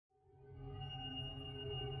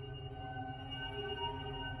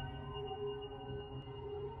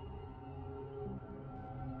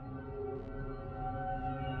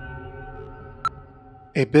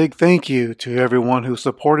A big thank you to everyone who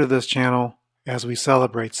supported this channel as we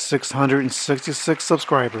celebrate 666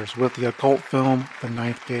 subscribers with the occult film The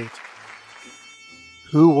Ninth Gate.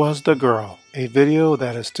 Who Was the Girl? A video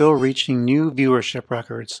that is still reaching new viewership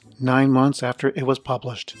records 9 months after it was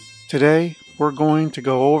published. Today, we're going to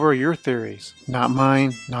go over your theories. Not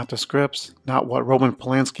mine, not the scripts, not what Roman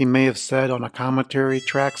Polanski may have said on a commentary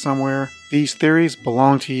track somewhere. These theories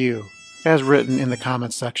belong to you, as written in the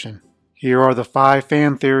comments section. Here are the 5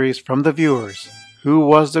 fan theories from the viewers. Who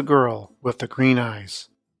was the girl with the green eyes?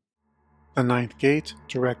 The Ninth Gate,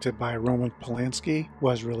 directed by Roman Polanski,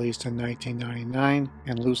 was released in 1999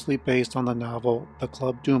 and loosely based on the novel The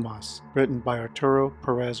Club Dumas, written by Arturo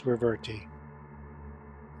Pérez-Reverte.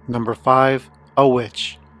 Number 5. A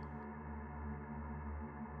Witch.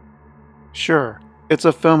 Sure, it's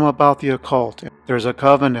a film about the occult. There's a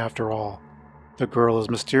coven after all. The girl is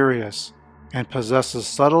mysterious and possesses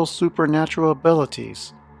subtle supernatural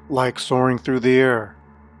abilities, like soaring through the air,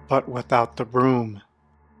 but without the broom.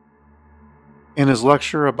 In his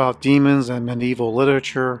lecture about demons and medieval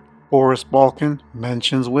literature, Boris Balkan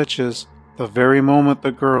mentions witches the very moment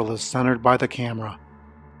the girl is centered by the camera.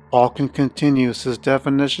 Balkan continues his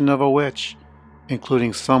definition of a witch,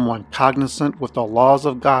 including someone cognizant with the laws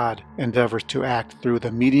of God endeavors to act through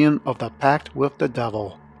the medium of the pact with the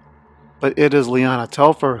devil. But it is Liana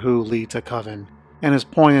Telfer who leads a coven, and is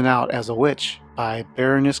pointed out as a witch by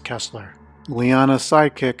Baroness Kessler. Liana's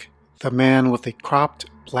sidekick, the man with the cropped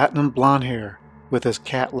platinum blonde hair, with his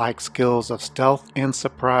cat-like skills of stealth and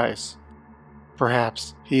surprise.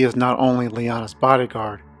 Perhaps he is not only Liana's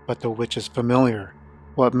bodyguard, but the witch's familiar.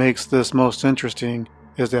 What makes this most interesting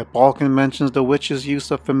is that Balkan mentions the witch's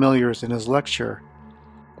use of familiars in his lecture,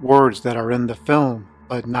 words that are in the film,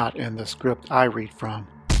 but not in the script I read from.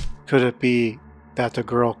 Could it be that the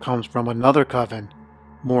girl comes from another coven,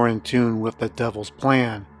 more in tune with the devil's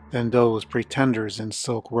plan than those pretenders in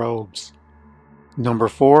silk robes? Number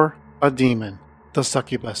 4. A demon. The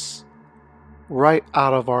succubus. Right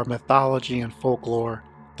out of our mythology and folklore,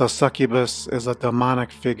 the succubus is a demonic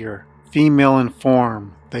figure. Female in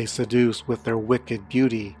form, they seduce with their wicked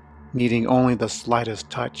beauty, needing only the slightest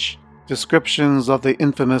touch. Descriptions of the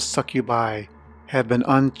infamous succubi have been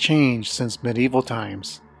unchanged since medieval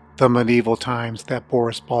times. The medieval times that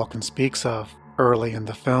Boris Balkan speaks of early in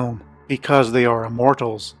the film. Because they are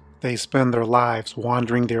immortals, they spend their lives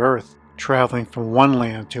wandering the earth, traveling from one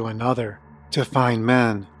land to another, to find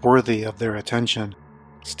men worthy of their attention.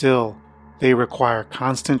 Still, they require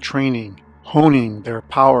constant training, honing their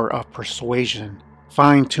power of persuasion,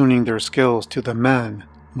 fine-tuning their skills to the men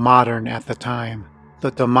modern at the time.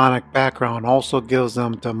 The demonic background also gives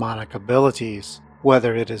them demonic abilities,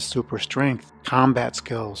 whether it is super strength, combat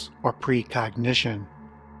skills, or precognition.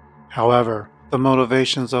 However, the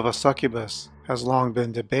motivations of a succubus has long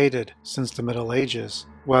been debated since the Middle Ages,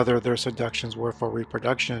 whether their seductions were for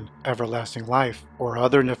reproduction, everlasting life, or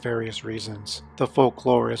other nefarious reasons. The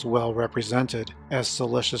folklore is well represented, as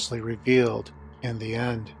solicitously revealed in the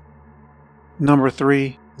end. Number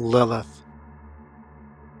 3. Lilith.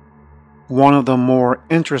 One of the more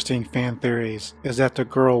interesting fan theories is that the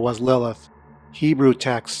girl was Lilith. Hebrew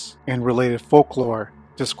texts and related folklore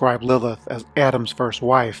describe Lilith as Adam's first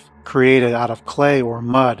wife, created out of clay or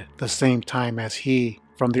mud the same time as he.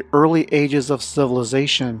 From the early ages of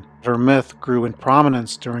civilization, her myth grew in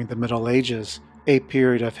prominence during the Middle Ages, a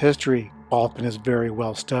period of history Balkan is very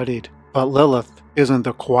well studied. But Lilith isn't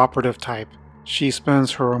the cooperative type. She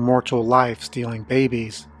spends her immortal life stealing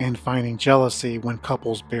babies and finding jealousy when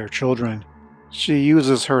couples bear children. She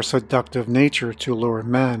uses her seductive nature to lure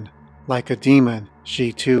men. Like a demon,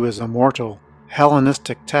 she too is immortal.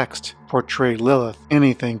 Hellenistic texts portray Lilith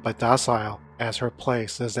anything but docile, as her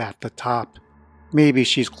place is at the top. Maybe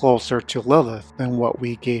she's closer to Lilith than what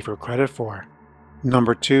we gave her credit for.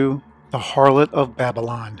 Number 2. The Harlot of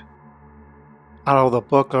Babylon. Out of the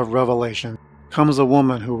book of Revelation comes a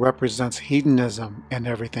woman who represents hedonism and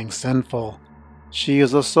everything sinful. She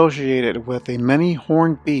is associated with a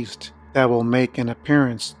many-horned beast that will make an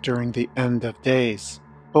appearance during the end of days.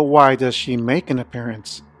 But why does she make an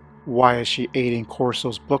appearance? Why is she aiding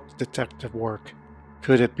Corso's book detective work?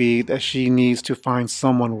 Could it be that she needs to find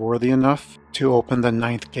someone worthy enough to open the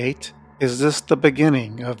ninth gate? Is this the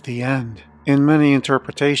beginning of the end? In many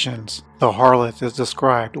interpretations, the harlot is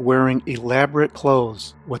described wearing elaborate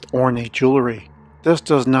clothes with ornate jewelry. This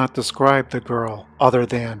does not describe the girl, other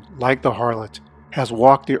than, like the harlot, has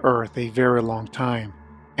walked the earth a very long time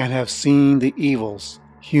and have seen the evils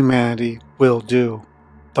humanity will do.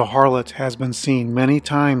 The harlot has been seen many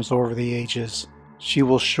times over the ages. She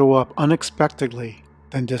will show up unexpectedly,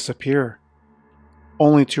 then disappear,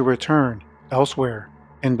 only to return elsewhere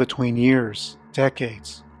in between years,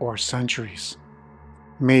 decades, or centuries.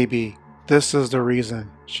 Maybe this is the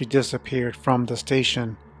reason she disappeared from the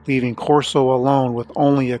station, leaving Corso alone with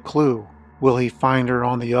only a clue. Will he find her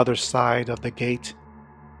on the other side of the gate?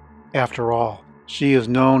 After all, she is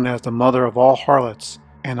known as the mother of all harlots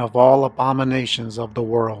and of all abominations of the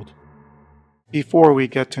world. Before we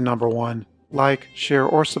get to number 1, like, share,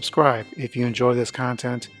 or subscribe if you enjoy this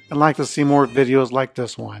content and like to see more videos like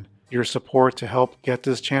this one. Your support to help get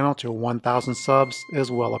this channel to 1,000 subs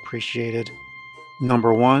is well appreciated.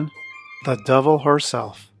 Number 1. The Devil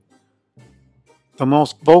Herself. The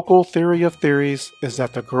most vocal theory of theories is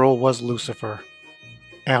that the girl was Lucifer.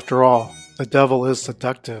 After all, the devil is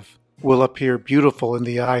seductive, will appear beautiful in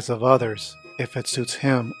the eyes of others if it suits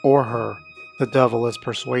him or her. The devil is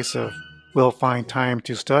persuasive, will find time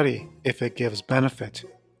to study if it gives benefit.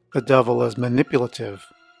 The devil is manipulative,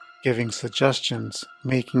 giving suggestions,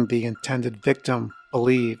 making the intended victim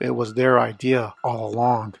believe it was their idea all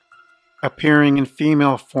along. Appearing in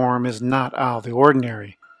female form is not out of the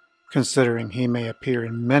ordinary, considering he may appear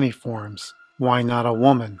in many forms. Why not a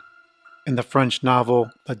woman? In the French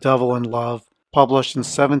novel The Devil in Love, published in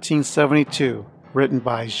 1772, written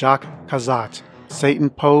by Jacques Cazat, Satan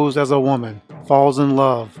posed as a woman, falls in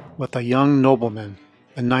love with a young nobleman.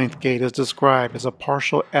 The Ninth Gate is described as a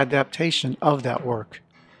partial adaptation of that work.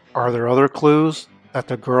 Are there other clues that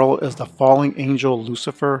the girl is the falling angel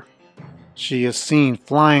Lucifer? She is seen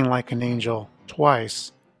flying like an angel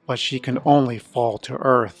twice, but she can only fall to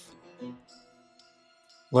earth.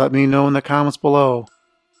 Let me know in the comments below,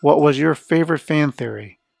 what was your favorite fan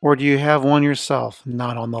theory? Or do you have one yourself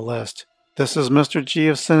not on the list? This is Mr. G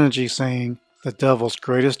of Synergy saying, the devil's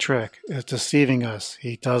greatest trick is deceiving us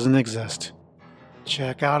he doesn't exist.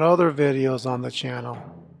 Check out other videos on the channel.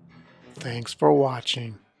 Thanks for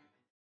watching.